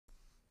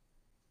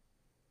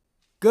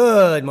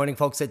Good morning,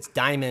 folks. It's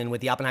Diamond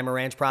with the Oppenheimer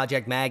Ranch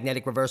Project,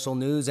 Magnetic Reversal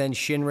News, and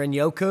Shinrin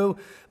Yoku,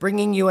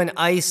 bringing you an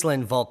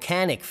Iceland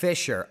volcanic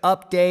fissure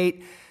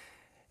update.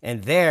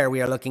 And there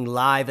we are looking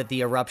live at the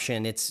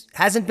eruption. It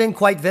hasn't been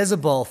quite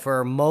visible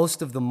for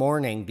most of the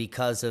morning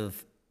because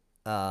of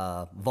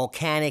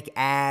volcanic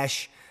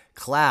ash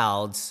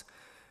clouds.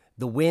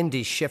 The wind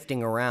is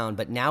shifting around,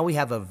 but now we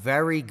have a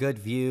very good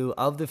view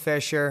of the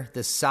fissure,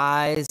 the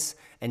size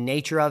and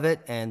nature of it,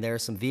 and there are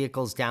some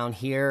vehicles down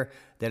here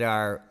that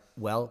are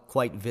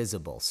quite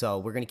visible. So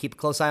we're going to keep a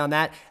close eye on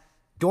that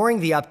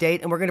during the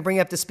update, and we're going to bring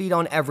you up to speed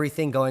on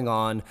everything going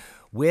on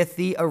with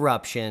the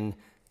eruption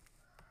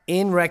on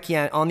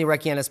the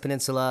Reykjanes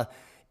Peninsula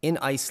in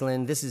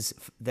Iceland.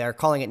 They're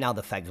calling it now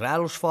the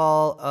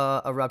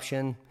Fagradalsfjall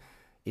eruption.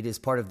 It is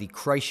part of the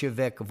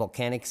Kreisjavik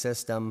volcanic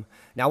system.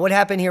 Now, what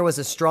happened here was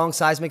a strong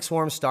seismic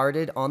swarm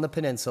started on the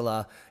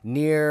peninsula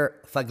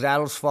near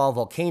Fagradalsfjall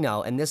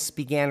volcano, and this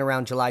began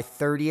around July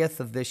 30th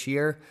of this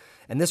year.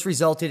 And this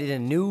resulted in a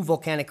new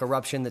volcanic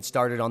eruption that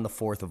started on the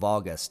 4th of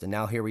August. And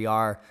now here we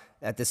are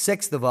at the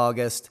 6th of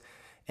August,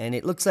 and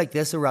it looks like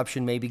this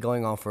eruption may be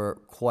going on for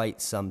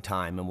quite some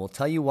time. And we'll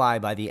tell you why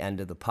by the end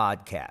of the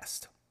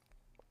podcast.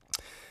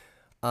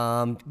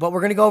 But we're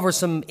going to go over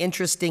some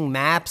interesting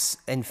maps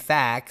and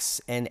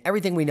facts and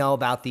everything we know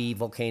about the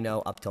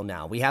volcano up till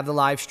now. We have the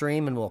live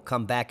stream, and we'll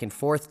come back and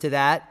forth to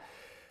that.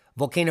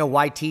 Volcano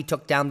YT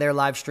took down their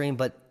live stream,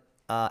 but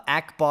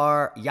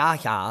Akbar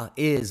Yahya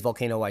is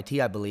Volcano YT,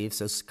 I believe,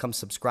 so come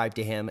subscribe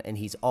to him, and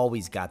he's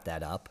always got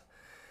that up.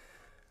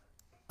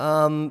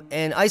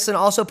 And Iceland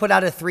also put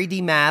out a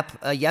 3D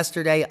map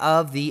yesterday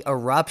of the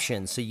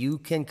eruption, so you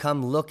can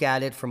come look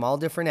at it from all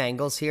different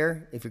angles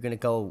here if you're going to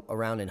go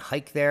around and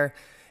hike there.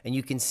 And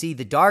you can see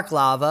the dark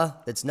lava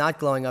that's not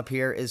glowing up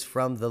here is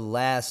from the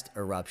last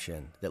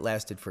eruption that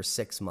lasted for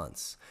 6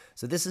 months.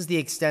 So this is the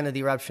extent of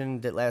the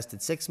eruption that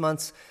lasted 6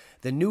 months.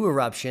 The new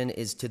eruption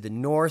is to the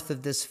north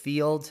of this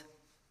field.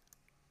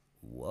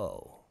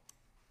 Whoa.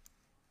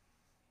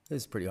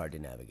 This is pretty hard to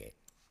navigate.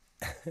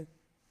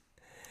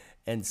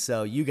 And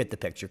so you get the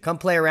picture. Come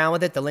play around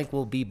with it. The link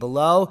will be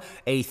below.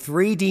 A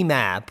 3D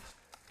map.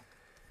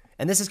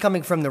 And this is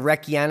coming from the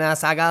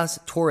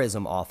Reykjanes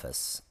Tourism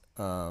Office.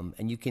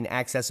 And you can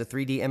access a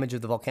 3D image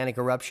of the volcanic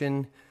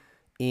eruption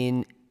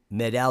in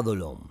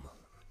Medalolum.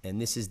 And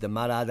this is the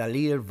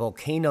Maradalir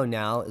volcano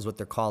now, is what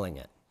they're calling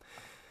it.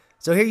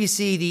 So here you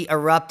see the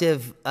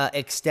eruptive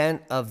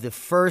extent of the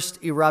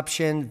first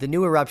eruption. The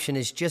new eruption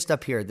is just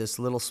up here, this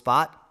little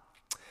spot.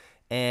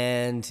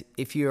 And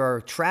if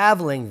you're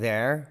traveling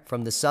there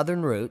from the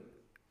southern route,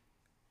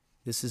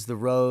 this is the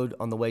road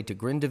on the way to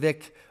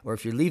Grindavik, or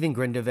if you're leaving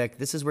Grindavik,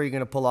 this is where you're going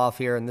to pull off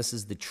here, and this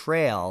is the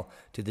trail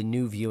to the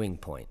new viewing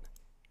point.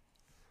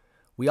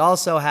 We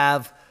also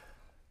have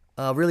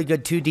a really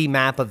good 2D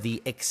map of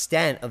the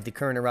extent of the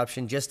current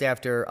eruption just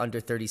after under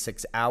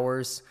 36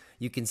 hours.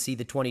 You can see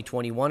the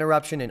 2021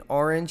 eruption in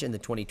orange and the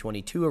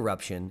 2022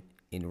 eruption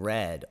in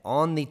red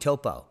on the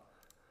topo.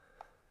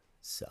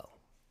 So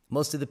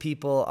most of the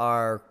people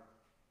are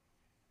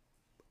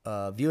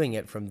viewing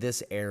it from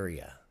this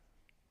area.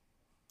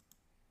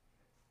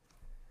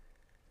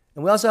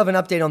 And we also have an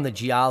update on the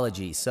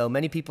geology. So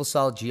many people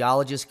saw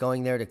geologists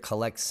going there to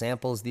collect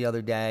samples the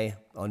other day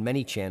on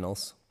many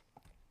channels.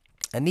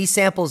 And these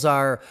samples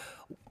are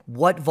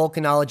what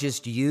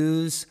volcanologists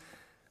use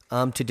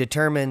to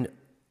determine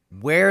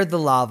where the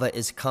lava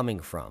is coming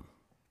from.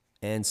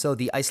 And so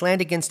the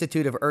Icelandic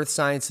Institute of Earth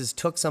Sciences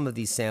took some of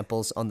these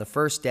samples on the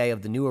first day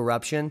of the new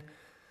eruption,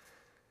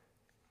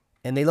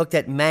 and they looked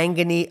at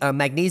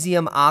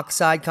magnesium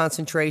oxide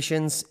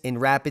concentrations in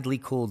rapidly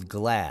cooled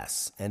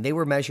glass, and they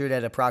were measured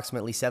at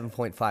approximately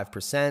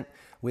 7.5%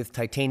 with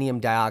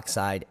titanium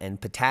dioxide and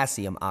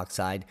potassium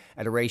oxide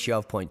at a ratio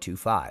of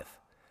 0.25.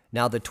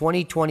 Now, the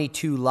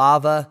 2022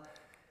 lava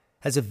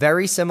has a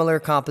very similar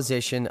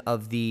composition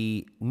of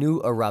the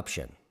new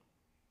eruption.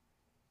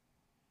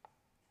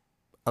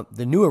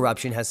 The new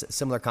eruption has a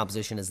similar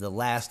composition as the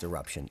last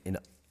eruption.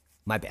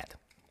 My bad.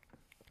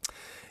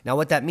 Now,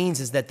 what that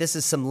means is that this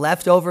is some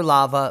leftover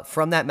lava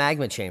from that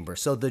magma chamber.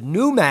 So the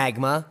new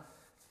magma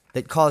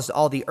that caused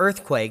all the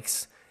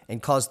earthquakes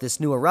and caused this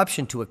new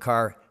eruption to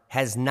occur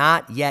has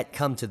not yet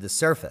come to the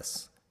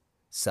surface.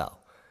 So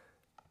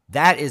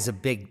that is a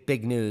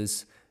big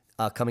news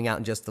coming out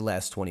in just the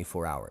last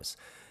 24 hours.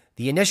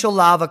 The initial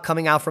lava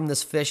coming out from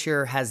this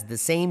fissure has the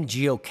same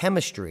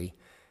geochemistry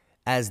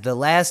as the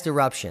last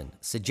eruption,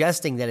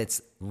 suggesting that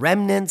it's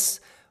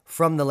remnants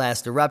from the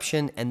last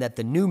eruption and that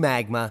the new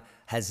magma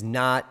has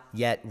not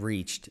yet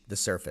reached the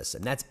surface.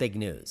 And that's big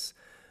news.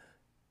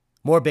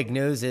 More big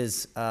news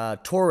is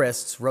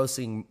tourists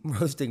roasting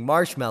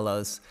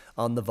marshmallows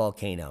on the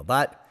volcano.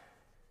 But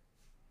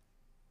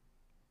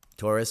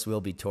tourists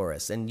will be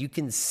tourists. And you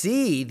can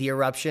see the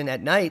eruption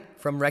at night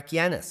from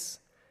Reykjanes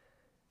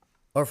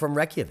or from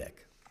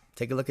Reykjavik.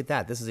 Take a look at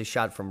that. This is a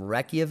shot from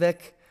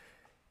Reykjavik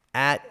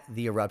at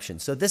the eruption.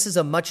 So this is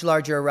a much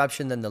larger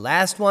eruption than the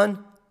last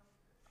one.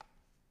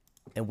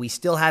 And we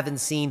still haven't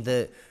seen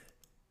the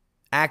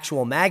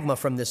actual magma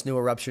from this new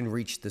eruption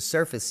reached the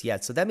surface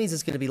yet. So that means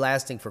it's going to be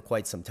lasting for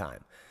quite some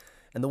time.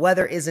 And the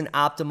weather isn't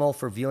optimal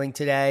for viewing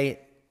today.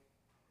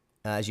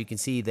 As you can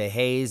see, the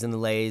haze and the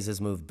laze has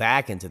moved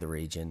back into the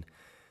region.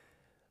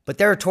 But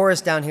there are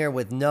tourists down here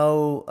with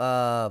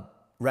no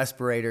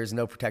respirators,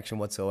 no protection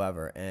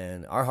whatsoever.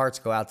 And our hearts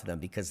go out to them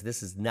because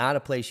this is not a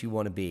place you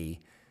want to be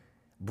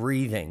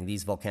breathing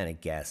these volcanic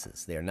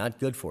gases. They are not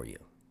good for you.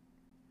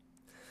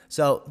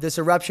 So this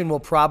eruption will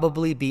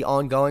probably be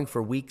ongoing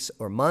for weeks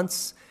or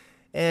months.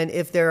 And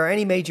if there are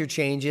any major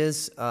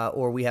changes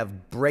or we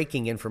have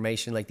breaking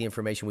information like the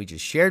information we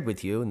just shared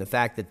with you and the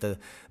fact that the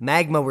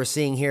magma we're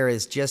seeing here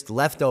is just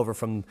leftover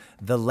from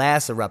the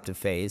last eruptive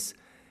phase,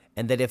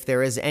 and that if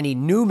there is any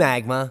new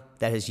magma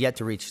that has yet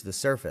to reach the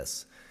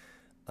surface.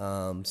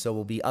 So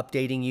we'll be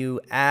updating you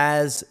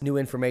as new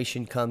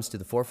information comes to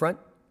the forefront.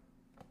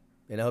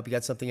 And I hope you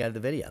got something out of the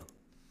video.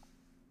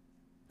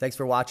 Thanks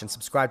for watching.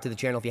 Subscribe to the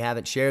channel if you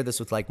haven't. Share this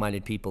with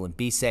like-minded people and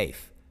be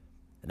safe.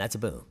 And that's a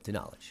boom to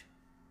knowledge.